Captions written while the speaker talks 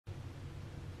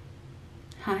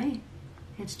Hi,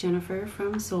 it's Jennifer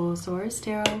from Soul Source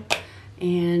Tarot,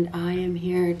 and I am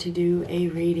here to do a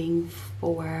reading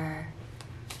for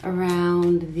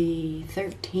around the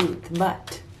 13th,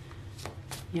 but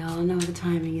y'all know the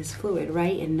timing is fluid,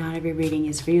 right? And not every reading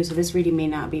is for you, so this reading may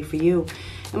not be for you.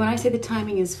 And when I say the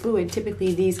timing is fluid,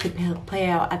 typically these could play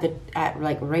out at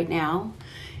like right now,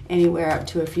 anywhere up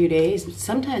to a few days.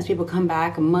 Sometimes people come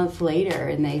back a month later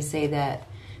and they say that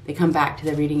they come back to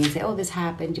the reading and say, oh, this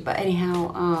happened. But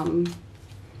anyhow,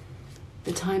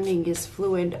 the timing is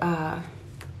fluid. I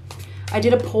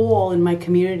did a poll in my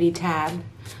community tab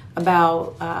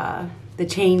about the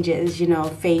changes, you know,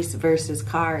 face versus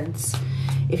cards.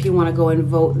 If you want to go and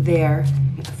vote there,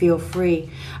 feel free.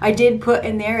 I did put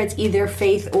in there, it's either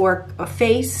faith or a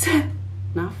face.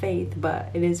 Not faith,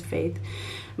 but it is faith.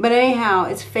 But anyhow,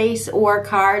 it's face or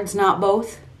cards, not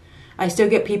both. I still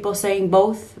get people saying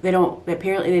both.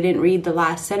 Apparently they didn't read the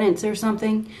last sentence or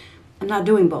something. I'm not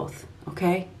doing both,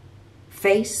 okay?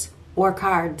 Face or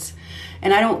cards.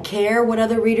 And I don't care what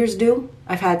other readers do.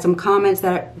 I've had some comments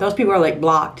that those people are like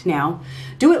blocked now.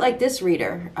 Do it like this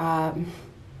reader. I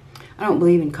don't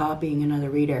believe in copying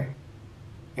another reader.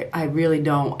 I really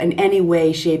don't. In any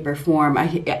way, shape, or form. I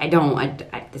don't.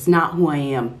 It's not who I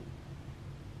am.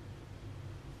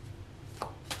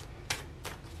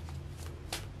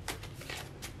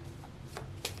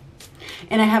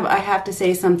 And I have to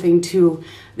say something to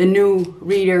the new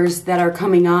readers that are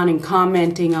coming on and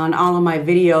commenting on all of my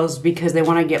videos because they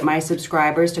want to get my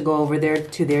subscribers to go over there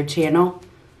to their channel.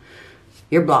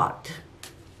 You're blocked.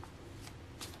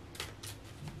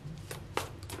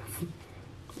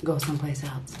 Go someplace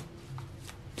else.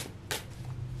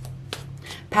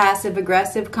 Passive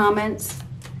aggressive comments.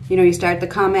 You know, you start the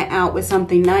comment out with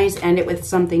something nice, end it with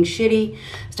something shitty.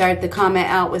 Start the comment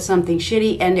out with something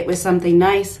shitty, end it with something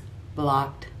nice.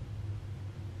 Blocked.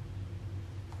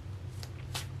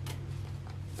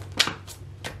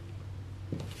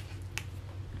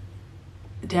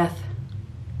 Death.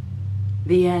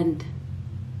 The end.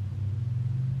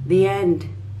 The end.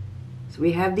 So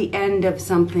we have the end of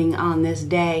something on this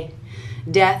day.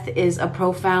 Death is a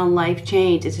profound life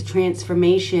change. It's a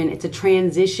transformation. It's a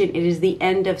transition. It is the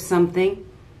end of something.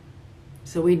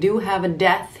 So we do have a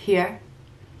death here.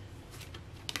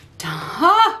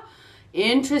 Ha!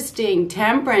 Interesting.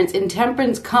 Temperance. And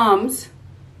temperance comes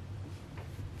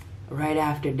right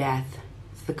after death.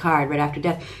 It's the card right after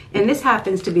death. And this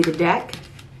happens to be the deck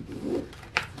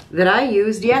that I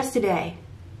used yesterday.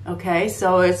 Okay,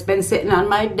 so it's been sitting on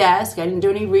my desk. I didn't do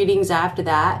any readings after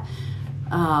that.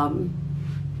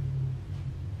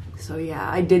 So yeah,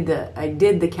 I did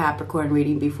the Capricorn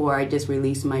reading before I just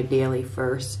released my daily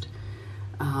first.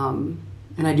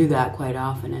 And I do that quite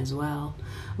often as well.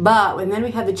 But, and then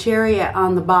we have the Chariot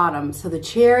on the bottom. So the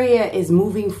Chariot is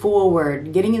moving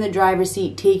forward, getting in the driver's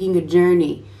seat, taking a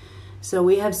journey. So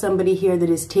we have somebody here that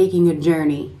is taking a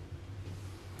journey.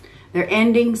 They're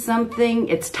ending something.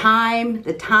 It's time.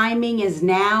 The timing is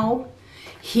now.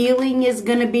 Healing is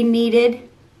going to be needed.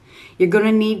 You're going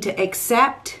to need to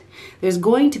accept. There's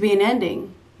going to be an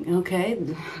ending. Okay?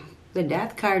 The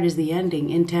Death card is the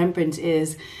ending. And Temperance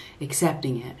is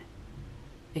accepting it.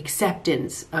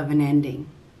 Acceptance of an ending.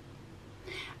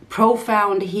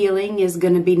 Profound healing is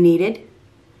going to be needed.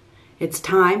 It's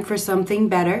time for something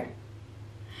better.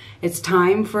 It's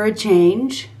time for a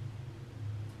change.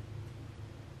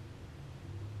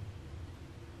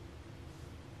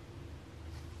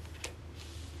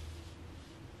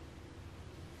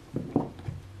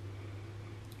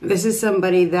 This is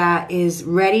somebody that is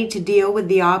ready to deal with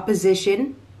the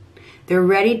opposition. They're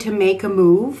ready to make a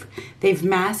move. They've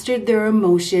mastered their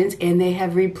emotions and they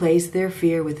have replaced their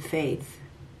fear with faith.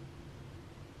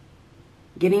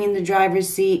 Getting in the driver's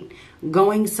seat,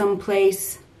 going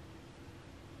someplace,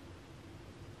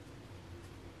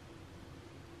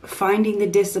 finding the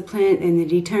discipline and the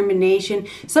determination.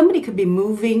 Somebody could be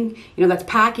moving, you know, that's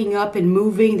packing up and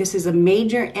moving. This is a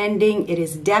major ending. It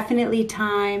is definitely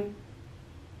time.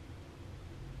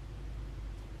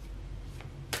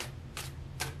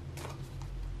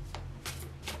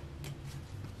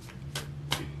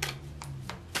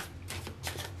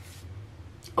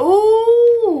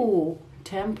 Oh,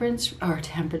 Temperance,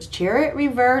 Chariot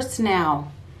reversed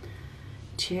now.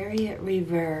 Chariot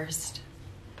reversed.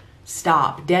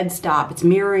 Stop, dead stop. It's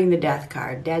mirroring the Death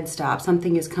card. Dead stop.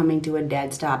 Something is coming to a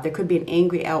dead stop. There could be an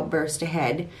angry outburst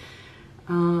ahead.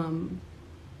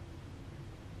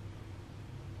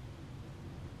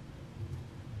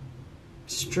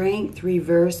 Strength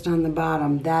reversed on the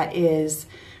bottom. That is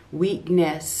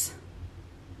weakness.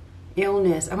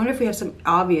 Illness. I wonder if we have some,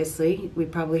 obviously, we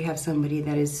probably have somebody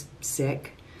that is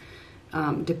sick,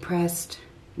 depressed,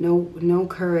 No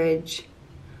courage.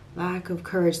 Lack of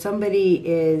courage. Somebody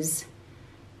is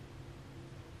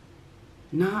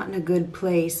not in a good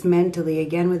place mentally.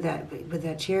 Again, with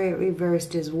that Chariot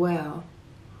reversed as well.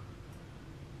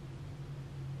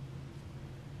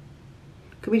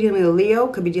 Could be dealing with a Leo.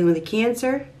 Could be dealing with a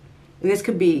Cancer. And this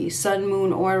could be Sun,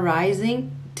 Moon, or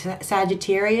Rising.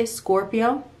 Sagittarius,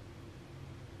 Scorpio.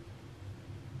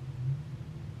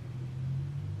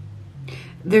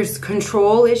 There's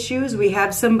control issues. We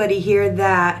have somebody here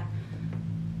that,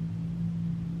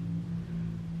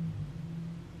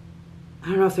 I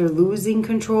don't know if they're losing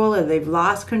control or they've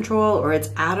lost control or it's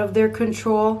out of their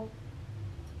control.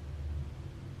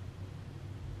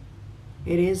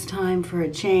 It is time for a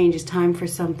change. It's time for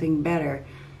something better.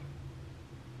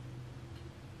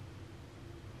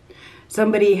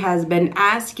 Somebody has been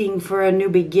asking for a new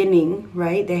beginning,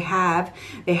 right? They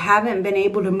haven't been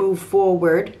able to move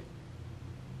forward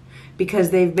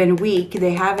because they've been weak.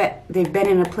 They've been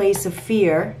in a place of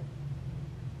fear.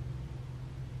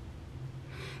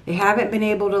 They haven't been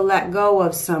able to let go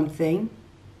of something.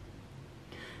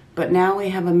 But now we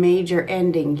have a major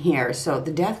ending here. So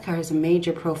the Death card is a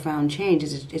major, profound change.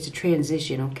 It's a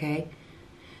transition, okay?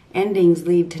 Endings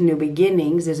lead to new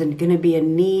beginnings. There's going to be a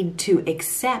need to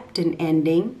accept an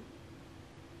ending.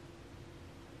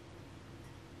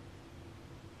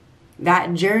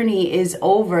 That journey is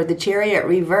over. The Chariot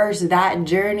reverse, that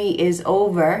journey is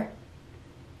over.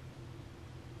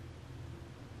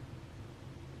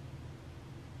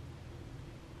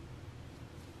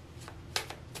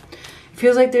 It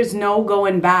feels like there's no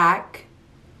going back.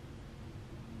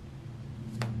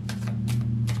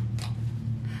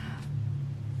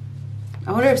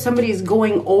 I wonder if somebody's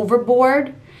going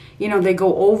overboard. You know, they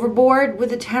go overboard with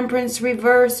the Temperance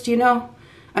reversed, you know.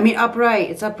 I mean,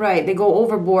 upright. It's upright. They go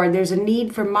overboard. There's a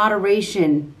need for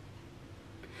moderation.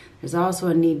 There's also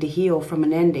a need to heal from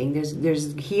an ending.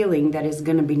 There's healing that is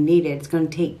going to be needed. It's going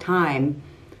to take time.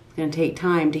 It's going to take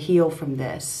time to heal from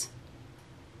this.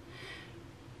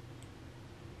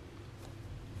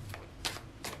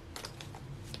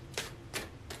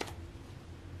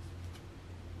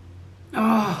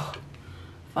 Oh,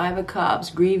 Five of Cups,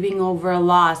 grieving over a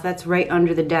loss. That's right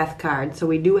under the Death card. So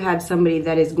we do have somebody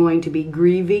that is going to be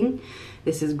grieving.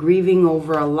 This is grieving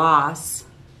over a loss.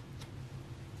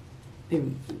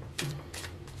 Ten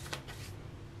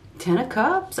of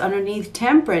Cups underneath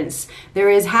Temperance. There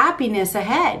is happiness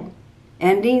ahead.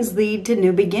 Endings lead to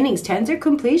new beginnings. Tens are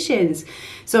completions.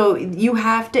 So you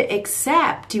have to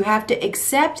accept. You have to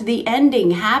accept the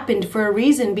ending happened for a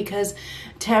reason, because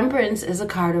Temperance is a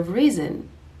card of reason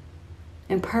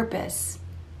and purpose.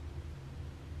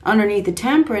 Underneath the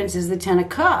Temperance is the Ten of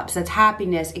Cups. That's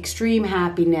happiness, extreme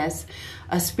happiness,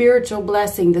 a spiritual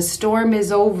blessing. The storm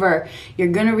is over. You're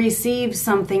going to receive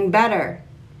something better.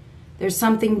 There's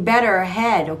something better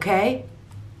ahead, okay?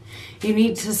 You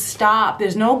need to stop.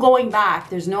 There's no going back.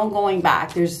 There's no going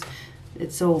back.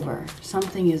 It's over.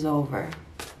 Something is over.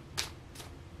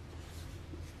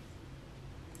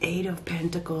 Eight of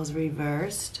Pentacles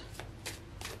reversed.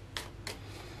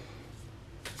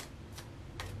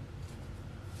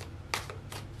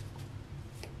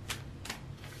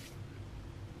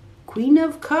 Queen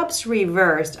of Cups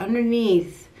reversed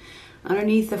underneath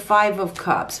the Five of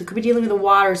Cups. It could be dealing with a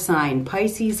water sign.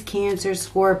 Pisces, Cancer,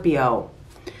 Scorpio.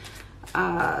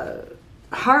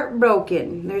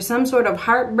 Heartbroken. There's some sort of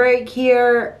heartbreak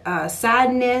here.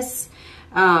 Sadness.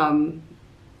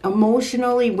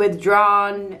 Emotionally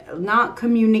withdrawn. Not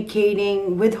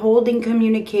communicating. Withholding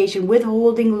communication.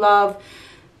 Withholding love.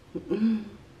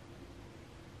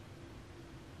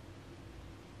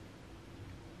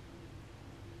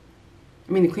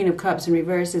 I mean, the Queen of Cups in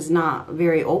reverse is not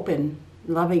very open,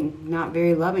 loving, not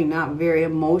very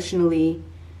emotionally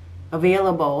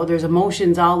available. There's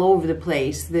emotions all over the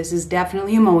place. This is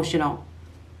definitely emotional.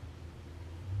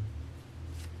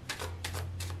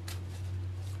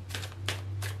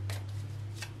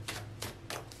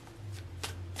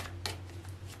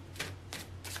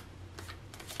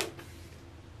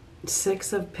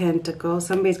 Six of Pentacles.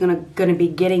 Somebody's gonna be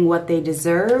getting what they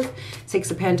deserve.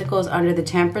 Six of Pentacles under the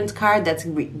Temperance card. That's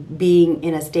being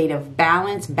in a state of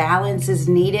balance. Balance is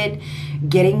needed.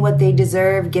 Getting what they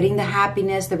deserve. Getting the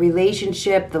happiness, the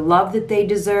relationship, the love that they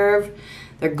deserve.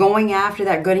 They're going after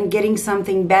that. Getting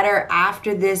something better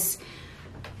after this.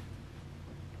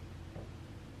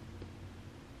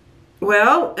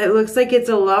 Well, it looks like it's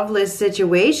a loveless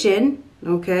situation.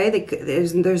 Okay,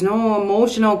 there's no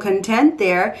emotional content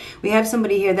there. We have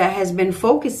somebody here that has been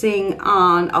focusing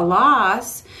on a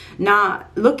loss, not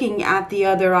looking at the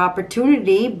other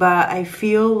opportunity, but I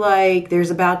feel like there's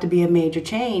about to be a major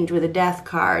change with a Death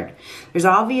card. There's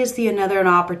obviously an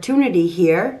opportunity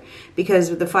here, because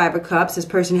with the Five of Cups, this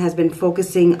person has been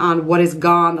focusing on what is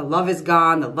gone. The love is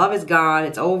gone. The love is gone.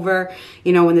 It's over.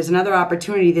 You know, when there's another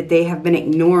opportunity that they have been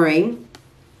ignoring.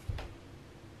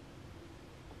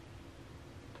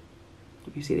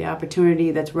 You see the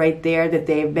opportunity that's right there that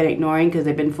they've been ignoring because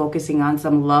they've been focusing on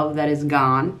some love that is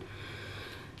gone.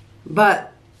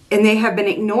 And they have been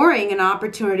ignoring an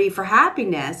opportunity for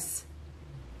happiness.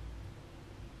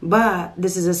 But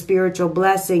this is a spiritual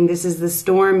blessing. This is the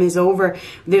storm is over.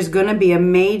 There's going to be a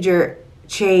major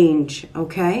change,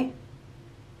 okay?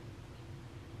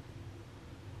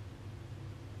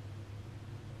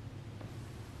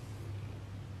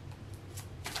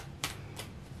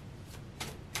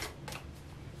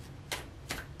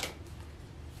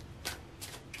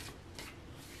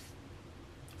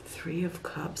 Three of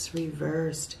Cups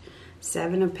reversed.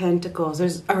 Seven of Pentacles.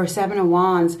 Or Seven of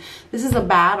Wands. This is a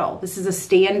battle. This is a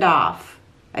standoff.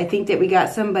 I think that we got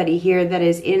somebody here that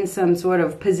is in some sort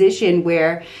of position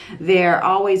where they're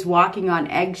always walking on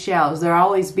eggshells. They're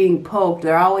always being poked.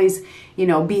 They're always, you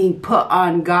know, being put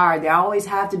on guard. They always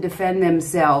have to defend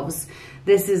themselves.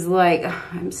 This is like,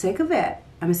 I'm sick of it.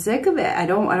 I'm sick of it. I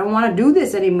don't want to do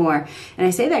this anymore. And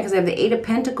I say that because I have the Eight of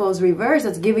Pentacles reversed.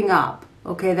 That's giving up.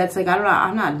 Okay, that's like,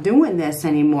 I'm not doing this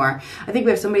anymore. I think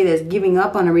we have somebody that's giving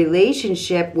up on a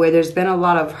relationship where there's been a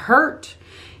lot of hurt.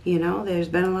 You know, there's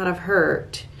been a lot of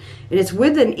hurt. And it's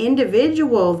with an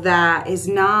individual that is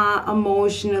not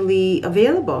emotionally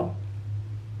available.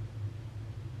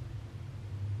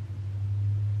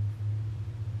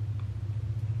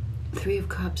 Three of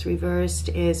Cups reversed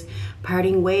is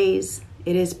parting ways.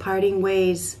 It is parting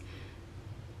ways.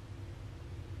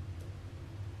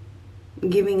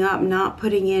 Giving up, not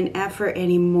putting in effort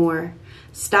anymore.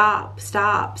 Stop,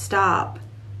 stop, stop.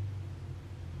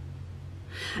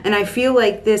 And I feel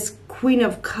like this Queen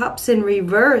of Cups in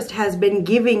reversed has been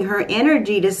giving her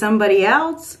energy to somebody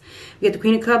else. We get the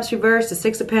Queen of Cups reversed, the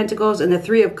Six of Pentacles, and the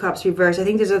Three of Cups reversed. I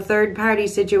think there's a third party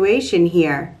situation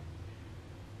here.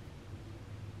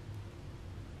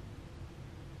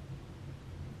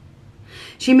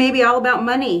 She may be all about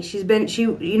money.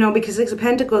 You know, because Six of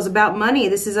Pentacles is about money.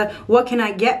 This is a, what can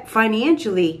I get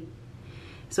financially?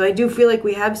 So I do feel like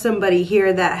we have somebody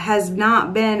here that has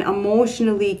not been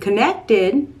emotionally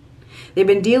connected. They've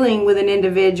been dealing with an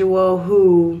individual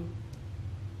who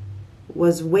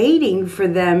was waiting for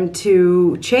them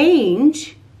to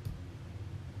change.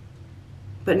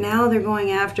 But now they're going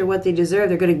after what they deserve.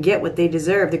 They're going to get what they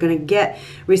deserve. They're going to get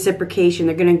reciprocation.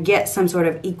 They're going to get some sort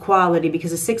of equality, because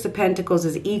the Six of Pentacles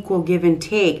is equal give and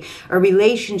take. A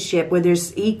relationship where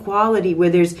there's equality,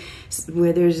 where there's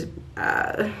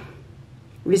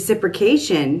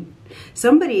reciprocation.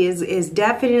 Somebody is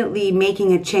definitely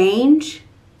making a change.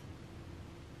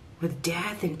 With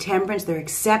Death and Temperance, they're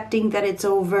accepting that it's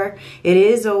over. It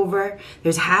is over.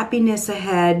 There's happiness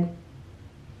ahead.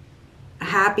 A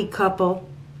happy couple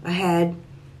ahead.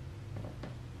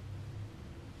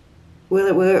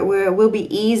 It will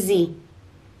be easy.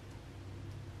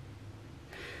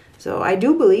 So I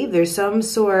do believe there's some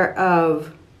sort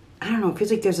of, I don't know, it feels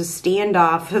like there's a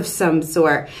standoff of some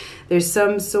sort. There's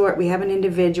some sort, we have an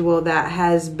individual that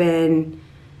has been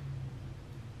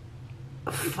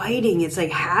fighting. It's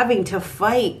like having to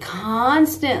fight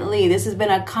constantly. This has been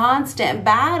a constant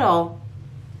battle.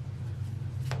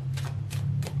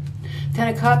 Ten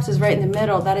of Cups is right in the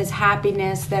middle. That is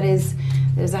happiness.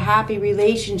 There's a happy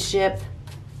relationship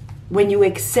when you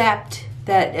accept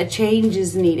that a change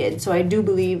is needed. So I do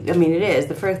believe, I mean, it is.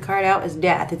 The first card out is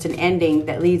Death. It's an ending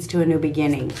that leads to a new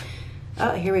beginning.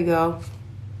 Oh, here we go.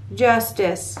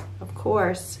 Justice, of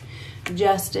course.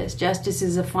 Justice. Justice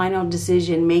is a final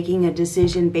decision, making a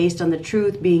decision based on the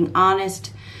truth, being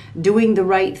honest, doing the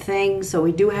right thing. So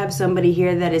we do have somebody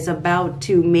here that is about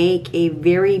to make a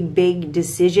very big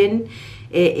decision.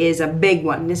 It is a big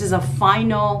one. This is a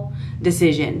final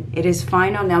decision. It is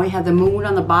final. Now we have the Moon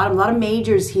on the bottom. A lot of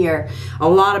majors here. A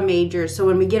lot of majors. So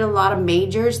when we get a lot of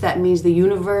majors, that means the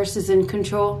universe is in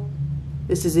control.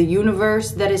 This is a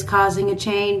universe that is causing a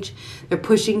change. They're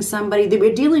pushing somebody.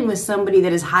 We're dealing with somebody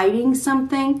that is hiding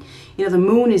something. You know, the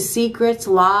Moon is secrets,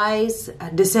 lies,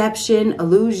 deception,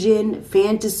 illusion,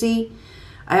 fantasy.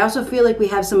 I also feel like we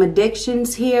have some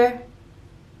addictions here.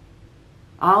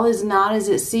 All is not as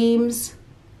it seems.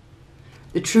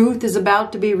 The truth is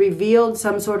about to be revealed.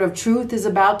 Some sort of truth is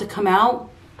about to come out.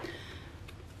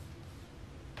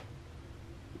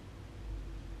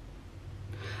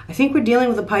 I think we're dealing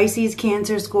with a Pisces,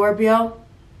 Cancer, Scorpio.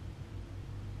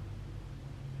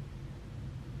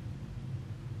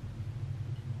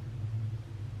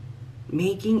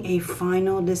 Making a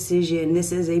final decision.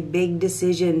 This is a big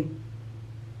decision.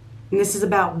 And this is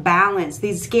about balance.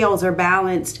 These scales are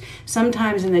balanced.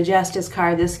 Sometimes in the Justice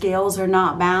card, the scales are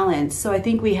not balanced. So I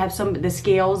think we have the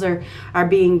scales are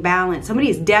being balanced. Somebody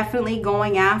is definitely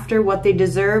going after what they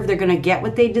deserve. They're going to get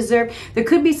what they deserve. There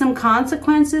could be some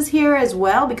consequences here as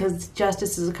well, because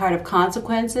Justice is a card of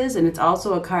consequences and it's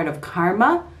also a card of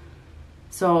karma.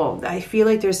 So I feel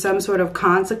like there's some sort of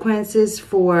consequences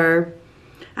for,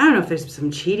 I don't know if there's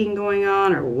some cheating going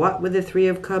on or what with the Three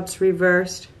of Cups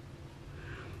reversed.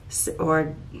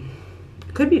 Or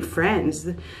could be friends,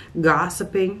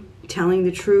 gossiping, telling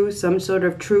the truth, some sort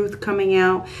of truth coming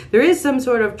out. There is some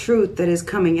sort of truth that is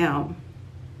coming out.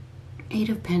 Eight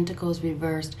of Pentacles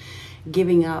reversed,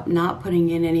 giving up, not putting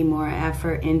in any more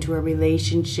effort into a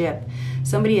relationship.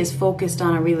 Somebody is focused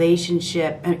on a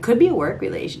relationship, and it could be a work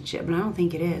relationship, and I don't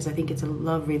think it is. I think it's a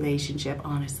love relationship,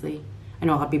 honestly. I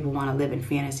know a lot of people want to live in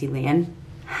fantasy land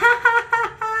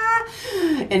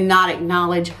and not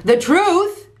acknowledge the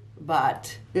truth.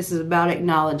 But this is about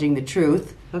acknowledging the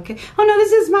truth. Okay. Oh no,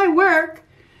 this is my work.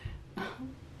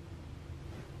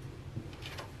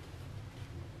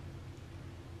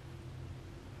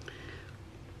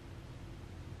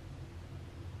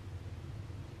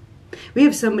 We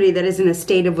have somebody that is in a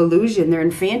state of illusion. They're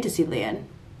in fantasy land.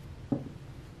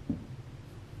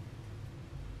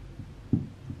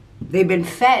 They've been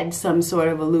fed some sort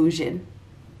of illusion.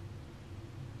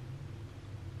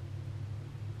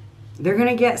 They're going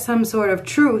to get some sort of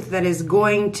truth that is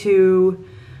going to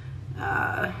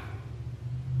I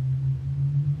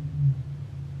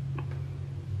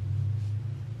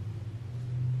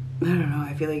don't know.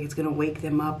 I feel like it's going to wake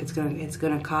them up. It's going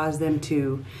to cause them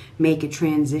to make a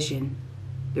transition.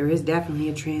 There is definitely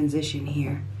a transition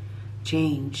here.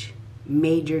 Change.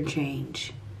 Major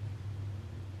change.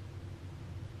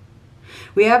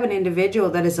 We have an individual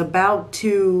that is about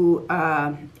to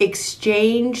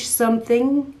exchange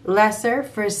something lesser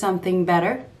for something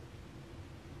better.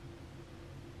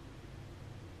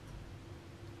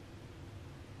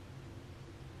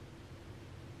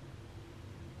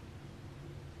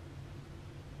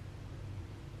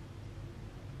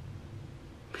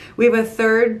 We have a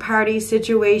third party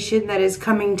situation that is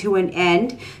coming to an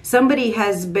end. Somebody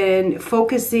has been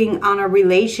focusing on a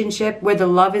relationship where the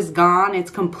love is gone. It's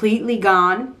completely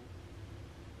gone.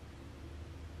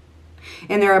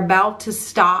 And they're about to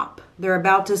stop. They're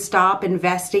about to stop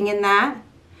investing in that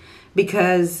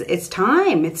because it's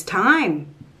time. It's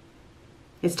time.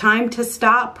 It's time to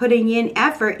stop putting in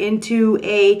effort into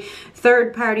a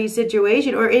third-party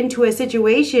situation or into a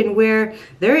situation where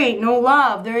there ain't no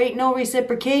love, there ain't no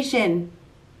reciprocation.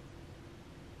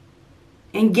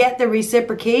 And get the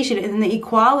reciprocation and the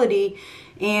equality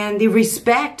and the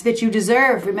respect that you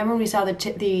deserve. Remember we saw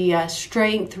the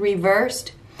strength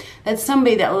reversed? That's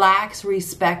somebody that lacks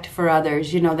respect for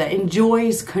others, you know, that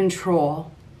enjoys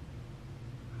control.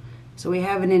 So we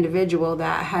have an individual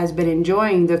that has been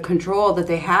enjoying the control that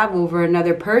they have over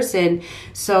another person.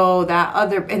 So that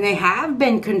and they have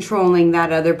been controlling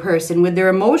that other person with their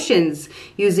emotions,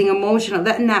 using emotional,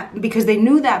 because they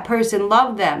knew that person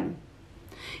loved them.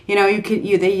 You know,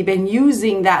 they've been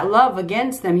using that love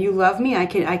against them. You love me, I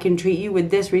can treat you with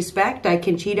disrespect. I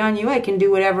can cheat on you. I can do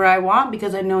whatever I want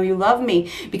because I know you love me,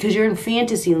 because you're in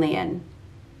fantasy land.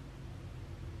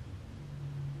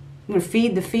 I'm going to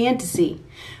feed the fantasy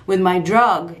with my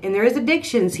drug. And there is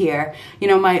addictions here. You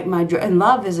know, and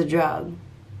love is a drug.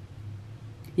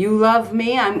 You love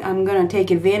me, I'm going to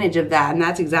take advantage of that. And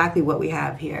that's exactly what we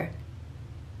have here.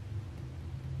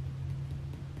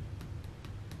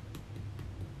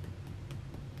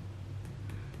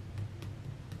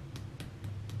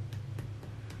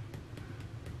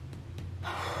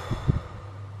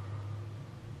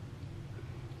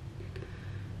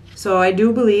 So I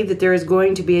do believe that there is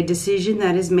going to be a decision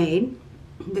that is made.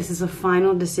 This is a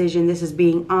final decision. This is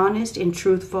being honest and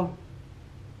truthful.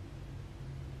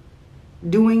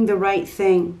 Doing the right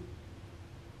thing.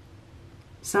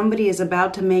 Somebody is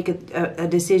about to make a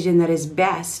decision that is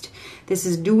best. This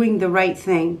is doing the right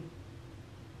thing.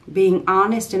 Being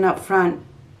honest and upfront.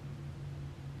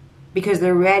 Because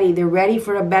they're ready. They're ready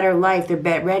for a better life. They're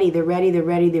ready. They're ready. They're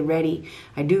ready. They're ready.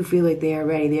 I do feel like they are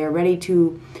ready. They are ready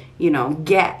to, you know,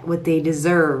 get what they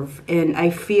deserve. And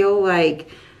I feel like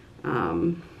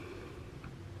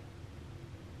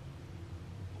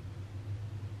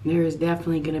there is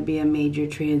definitely going to be a major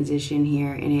transition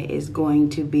here. And it is going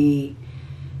to be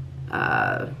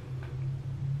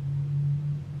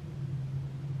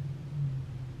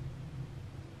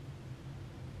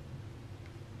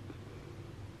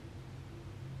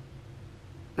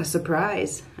a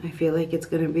surprise. I feel like it's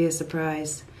going to be a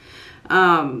surprise.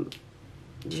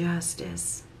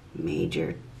 Justice,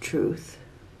 major truth,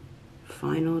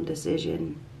 final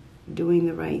decision, doing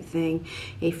the right thing.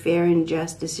 A fair and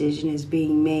just decision is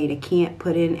being made. I can't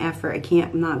put in effort.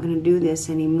 I'm not going to do this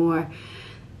anymore.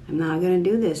 I'm not going to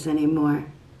do this anymore.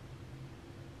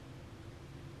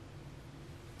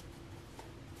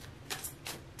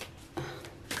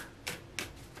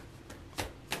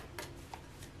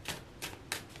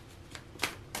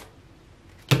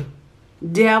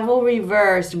 Devil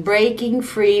reversed, breaking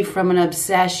free from an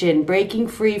obsession, breaking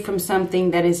free from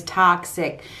something that is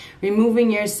toxic,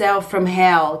 removing yourself from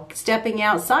hell, stepping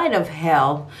outside of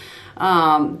hell.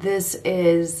 This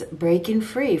is breaking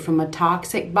free from a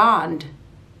toxic bond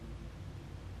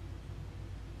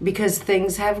because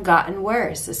things have gotten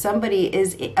worse. Somebody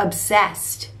is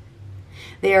obsessed.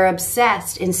 They are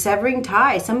obsessed in severing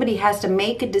ties. Somebody has to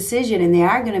make a decision, and they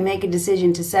are going to make a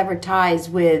decision to sever ties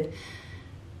with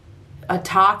a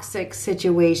toxic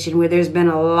situation where there's been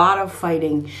a lot of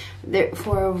fighting.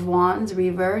 Four of Wands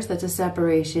reverse, that's a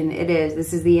separation. It is.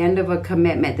 This is the end of a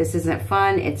commitment. This isn't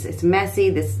fun. It's messy.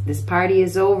 This party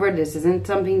is over. This isn't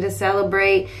something to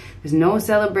celebrate. There's no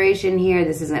celebration here.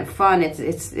 This isn't fun.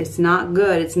 It's not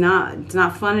good. It's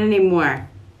not fun anymore.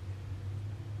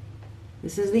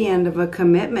 This is the end of a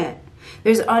commitment.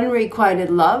 There's unrequited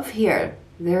love here.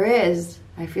 There is.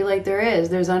 I feel like there is.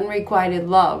 There's unrequited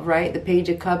love, right? The Page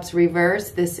of Cups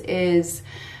reverse. This is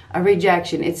a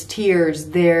rejection. It's tears.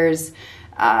 There's,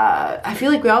 I feel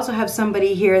like we also have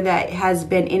somebody here that has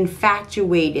been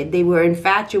infatuated. They were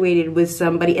infatuated with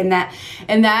somebody, and that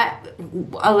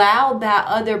allowed that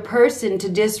other person to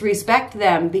disrespect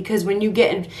them, because when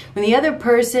the other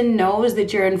person knows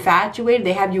that you're infatuated,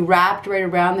 they have you wrapped right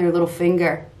around their little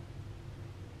finger.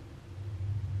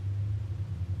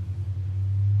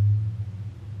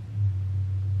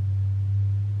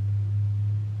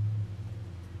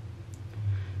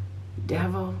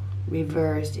 Devil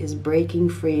reversed is breaking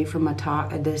free from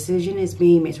a decision is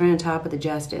being made. It's right on top of the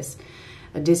Justice.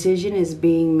 A decision is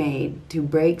being made to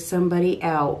break somebody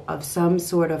out of some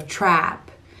sort of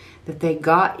trap that they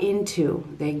got into.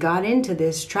 They got into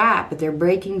this trap, but they're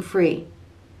breaking free.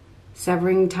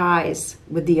 Severing ties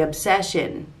with the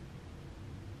obsession.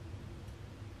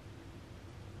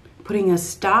 Putting a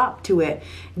stop to it,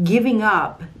 giving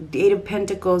up. Eight of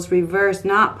Pentacles reversed,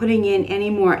 not putting in any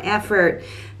more effort.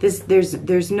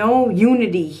 There's no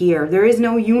unity here. There is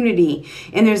no unity,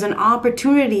 and there's an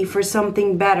opportunity for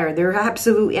something better. There are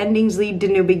absolute endings lead to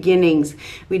new beginnings.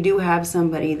 We do have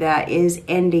somebody that is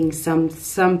ending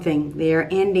something. They are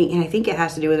ending, and I think it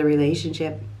has to do with a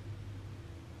relationship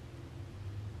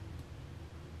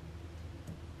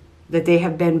that they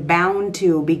have been bound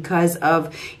to because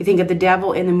of, you think of the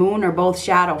Devil and the Moon are both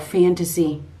shadow,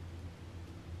 fantasy,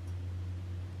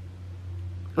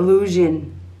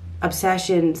 illusion,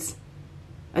 obsessions,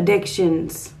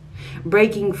 addictions,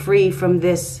 breaking free from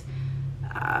this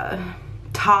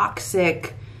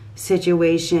toxic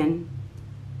situation.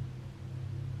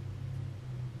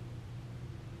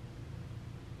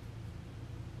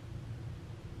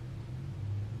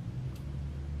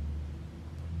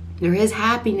 There is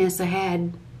happiness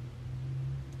ahead.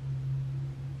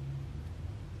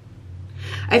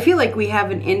 I feel like we have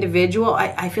an individual.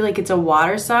 I feel like it's a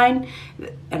water sign,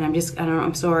 and I don't know,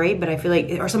 I'm sorry, but I feel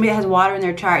like, or somebody that has water in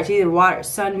their chart. It's either water,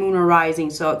 sun, moon, or rising.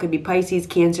 So it could be Pisces,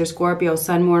 Cancer, Scorpio,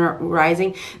 sun, moon, or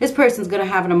rising. This person's gonna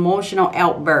have an emotional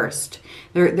outburst.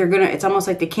 They're gonna. It's almost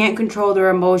like they can't control their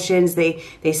emotions. They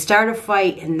start a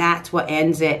fight, and that's what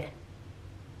ends it.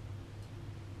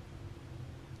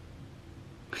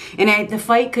 And the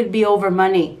fight could be over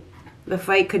money. The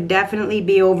fight could definitely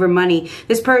be over money.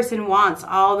 This person wants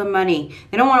all the money.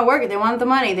 They don't want to work it. They want the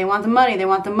money. They want the money. They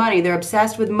want the money. They're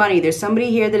obsessed with money. There's somebody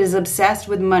here that is obsessed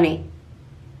with money.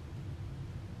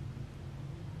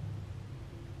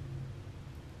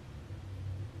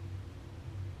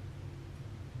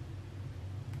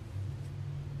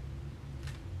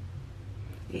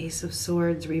 Ace of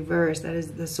Swords reversed. That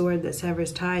is the sword that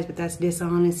severs ties, but that's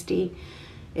dishonesty.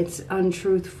 It's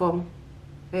untruthful.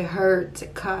 It hurts.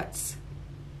 It cuts.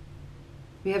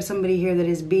 We have somebody here that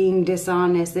is being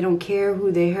dishonest. They don't care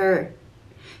who they hurt.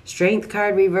 Strength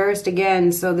card reversed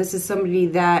again. So this is somebody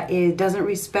that doesn't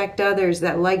respect others,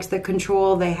 that likes the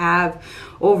control they have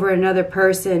over another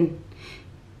person.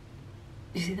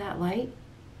 You see that light?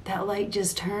 That light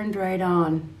just turned right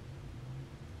on.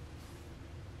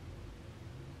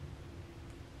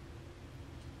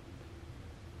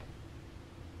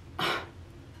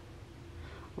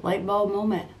 Light bulb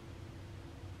moment.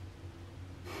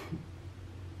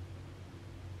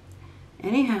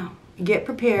 Anyhow, get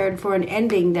prepared for an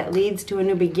ending that leads to a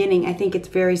new beginning. I think it's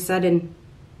very sudden.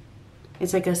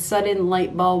 It's like a sudden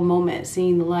light bulb moment,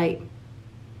 seeing the light.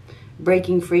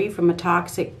 Breaking free from a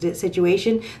toxic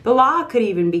situation. The law could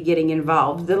even be getting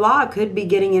involved. The law could be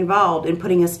getting involved in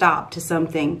putting a stop to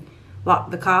something.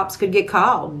 The cops could get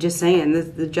called. Just saying,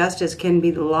 the justice can be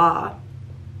the law.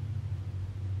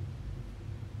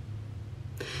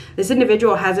 This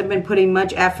individual hasn't been putting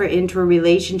much effort into a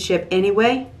relationship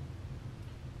anyway.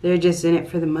 They're just in it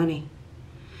for the money.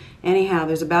 Anyhow,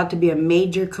 there's about to be a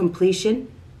major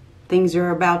completion. Things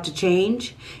are about to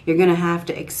change. You're going to have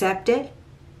to accept it.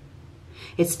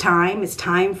 It's time. It's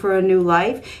time for a new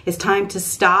life. It's time to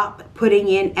stop putting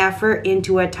in effort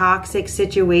into a toxic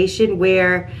situation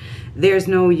where there's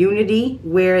no unity,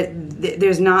 where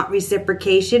there's not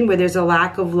reciprocation, where there's a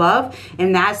lack of love.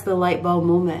 And that's the light bulb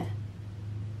moment.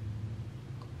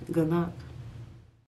 Good luck.